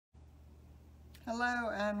Hello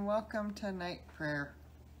and welcome to night prayer.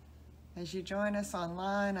 As you join us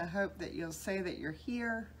online, I hope that you'll say that you're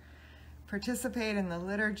here, participate in the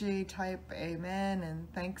liturgy, type amen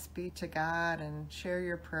and thanks be to God, and share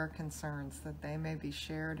your prayer concerns that they may be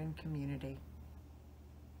shared in community.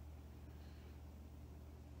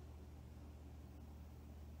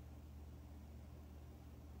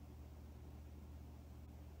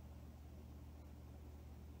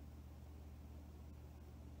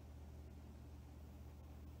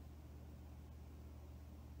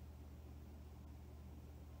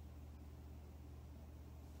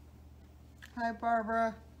 Hi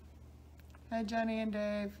Barbara. Hi Jenny and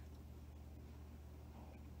Dave.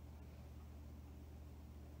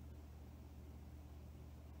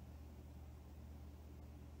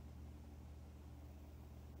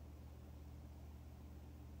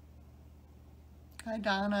 Hi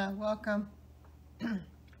Donna, welcome.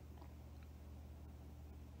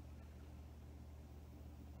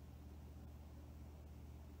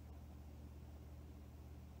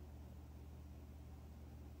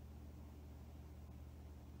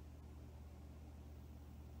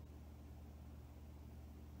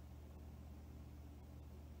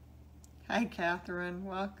 Hi Catherine,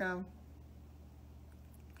 welcome.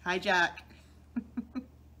 Hi Jack.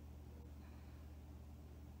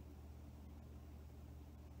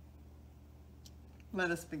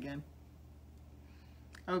 Let us begin.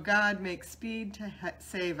 O God, make speed to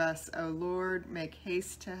save us. O Lord, make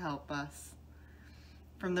haste to help us.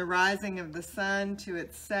 From the rising of the sun to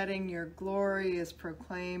its setting, your glory is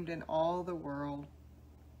proclaimed in all the world.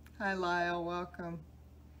 Hi Lyle, welcome.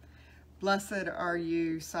 Blessed are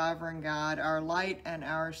you, sovereign God, our light and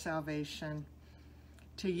our salvation.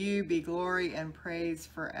 To you be glory and praise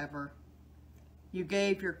forever. You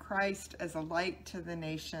gave your Christ as a light to the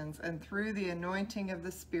nations, and through the anointing of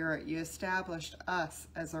the Spirit, you established us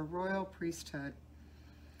as a royal priesthood.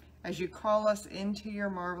 As you call us into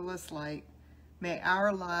your marvelous light, may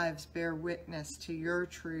our lives bear witness to your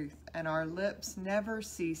truth, and our lips never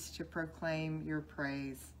cease to proclaim your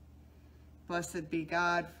praise. Blessed be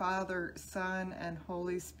God, Father, Son, and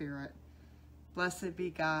Holy Spirit. Blessed be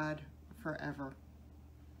God forever.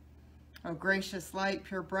 O gracious light,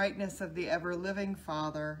 pure brightness of the ever-living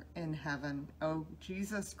Father in heaven, O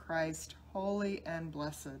Jesus Christ, holy and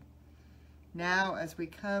blessed. Now, as we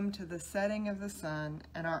come to the setting of the sun,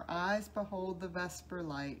 and our eyes behold the vesper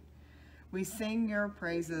light, we sing your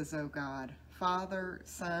praises, O God, Father,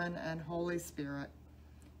 Son, and Holy Spirit.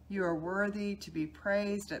 You are worthy to be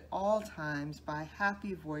praised at all times by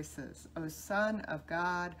happy voices, O Son of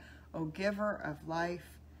God, O Giver of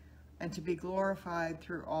life, and to be glorified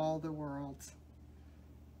through all the worlds.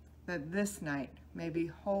 That this night may be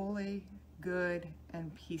holy, good,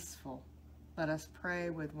 and peaceful. Let us pray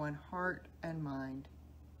with one heart and mind.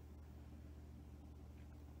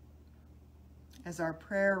 As our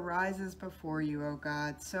prayer rises before you, O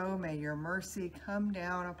God, so may your mercy come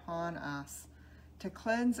down upon us to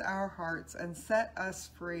cleanse our hearts and set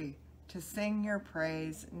us free to sing your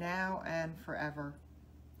praise now and forever.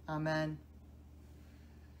 Amen.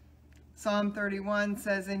 Psalm 31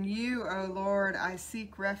 says, "In you, O Lord, I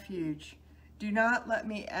seek refuge. Do not let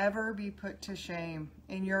me ever be put to shame.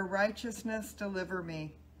 In your righteousness deliver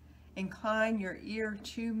me. Incline your ear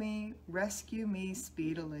to me, rescue me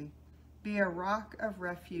speedily. Be a rock of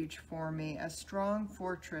refuge for me, a strong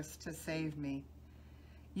fortress to save me.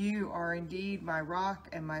 You are indeed my rock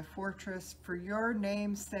and my fortress. For your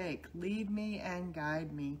name's sake, lead me and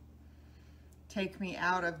guide me. Take me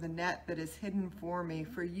out of the net that is hidden for me,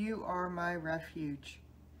 for you are my refuge.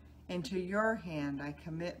 Into your hand I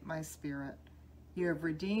commit my spirit. You have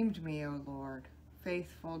redeemed me, O Lord,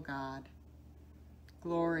 faithful God."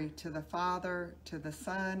 Glory to the Father, to the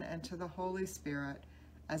Son, and to the Holy Spirit,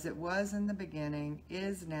 as it was in the beginning,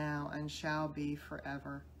 is now, and shall be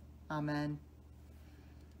forever. Amen.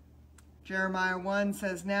 Jeremiah 1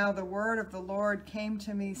 says, "Now the word of the Lord came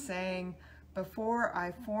to me, saying, Before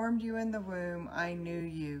I formed you in the womb, I knew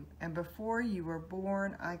you, and before you were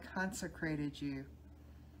born, I consecrated you."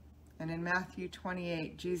 And in Matthew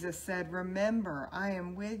 28, Jesus said, "Remember, I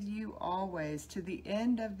am with you always to the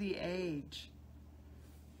end of the age."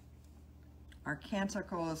 Our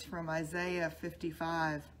canticle is from Isaiah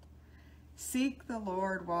 55. "Seek the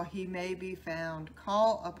Lord while he may be found.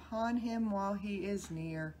 Call upon him while he is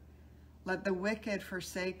near. Let the wicked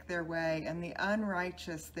forsake their way, and the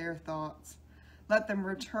unrighteous their thoughts. Let them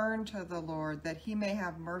return to the Lord, that he may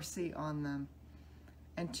have mercy on them,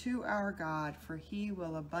 and to our God, for he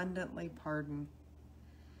will abundantly pardon.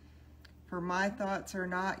 For my thoughts are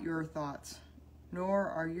not your thoughts, nor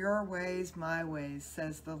are your ways my ways,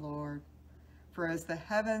 says the Lord. For as the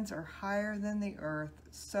heavens are higher than the earth,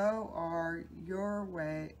 so are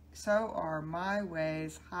my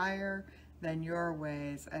ways higher than your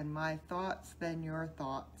ways, and my thoughts than your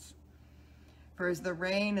thoughts. For as the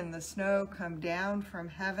rain and the snow come down from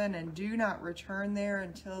heaven and do not return there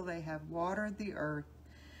until they have watered the earth,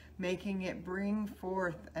 making it bring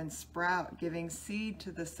forth and sprout, giving seed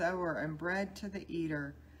to the sower and bread to the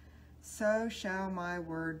eater, so shall my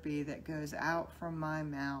word be that goes out from my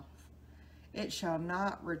mouth. It shall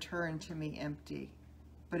not return to me empty,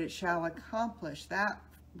 but it shall accomplish that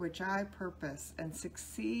which I purpose and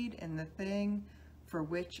succeed in the thing for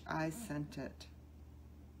which I sent it.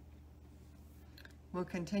 We'll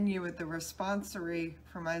continue with the responsory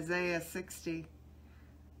from Isaiah 60.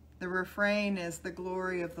 The refrain is, "The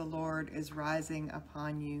glory of the Lord is rising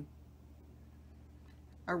upon you."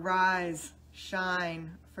 Arise,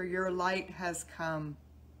 shine, for your light has come.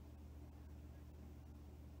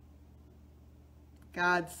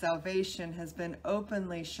 God's salvation has been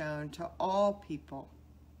openly shown to all people.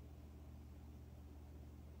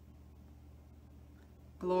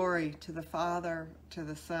 Glory to the Father, to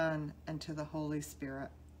the Son, and to the Holy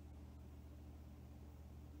Spirit.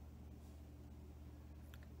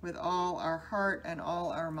 With all our heart and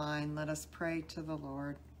all our mind, let us pray to the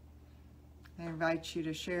Lord. I invite you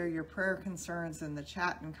to share your prayer concerns in the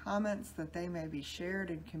chat and comments that they may be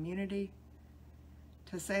shared in community,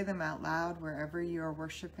 to say them out loud wherever you are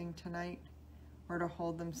worshiping tonight, or to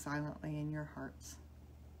hold them silently in your hearts.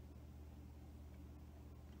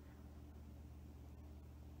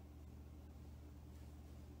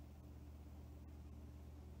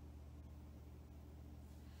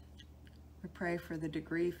 We pray for the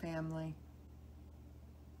Degree family.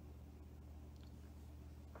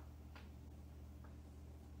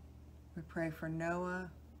 We pray for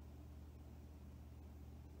Noah.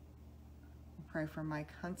 We pray for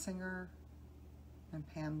Mike Hunsinger and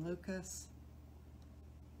Pam Lucas.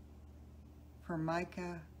 For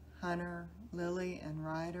Micah, Hunter, Lily, and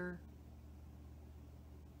Ryder.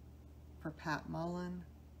 For Pat Mullen.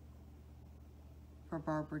 For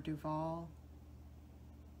Barbara Duvall.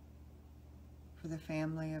 For the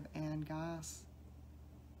family of Ann Goss.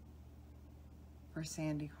 For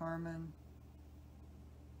Sandy Harmon.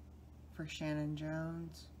 For Shannon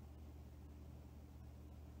Jones.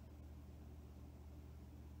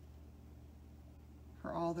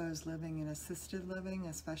 For all those living in assisted living,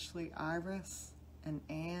 especially Iris and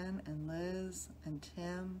Ann and Liz and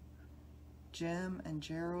Tim, Jim and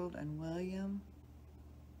Gerald and William.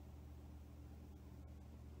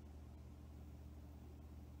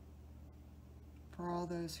 For all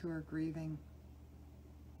those who are grieving.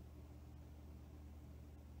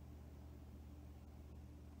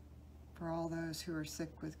 For all those who are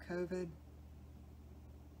sick with COVID,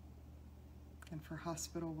 and for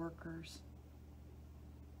hospital workers.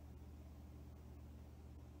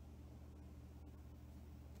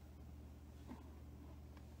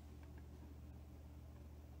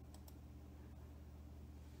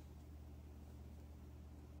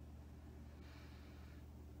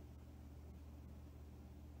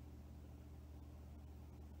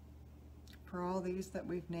 For all these that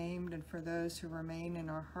we've named, and for those who remain in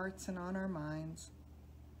our hearts and on our minds,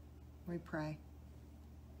 we pray.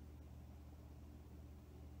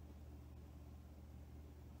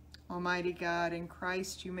 Almighty God, in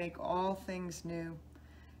Christ you make all things new.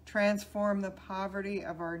 Transform the poverty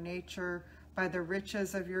of our nature by the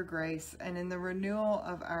riches of your grace, and in the renewal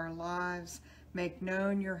of our lives, make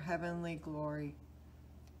known your heavenly glory.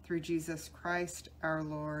 Through Jesus Christ our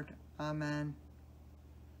Lord. Amen.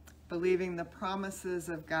 Believing the promises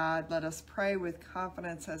of God, let us pray with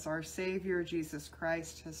confidence as our Savior Jesus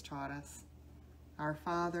Christ has taught us. Our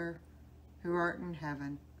Father, who art in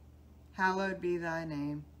heaven, hallowed be thy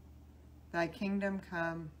name. Thy kingdom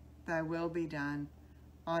come, thy will be done,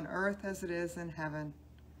 on earth as it is in heaven.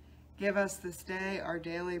 Give us this day our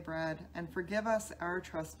daily bread, and forgive us our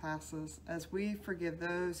trespasses, as we forgive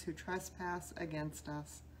those who trespass against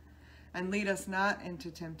us. And lead us not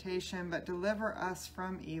into temptation, but deliver us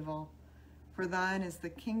from evil. For thine is the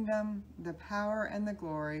kingdom, the power, and the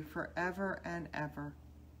glory, forever and ever.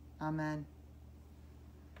 Amen.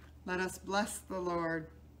 Let us bless the Lord.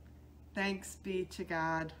 Thanks be to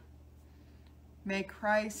God. May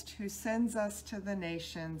Christ, who sends us to the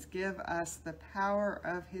nations, give us the power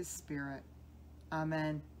of his Spirit.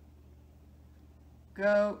 Amen.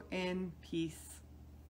 Go in peace.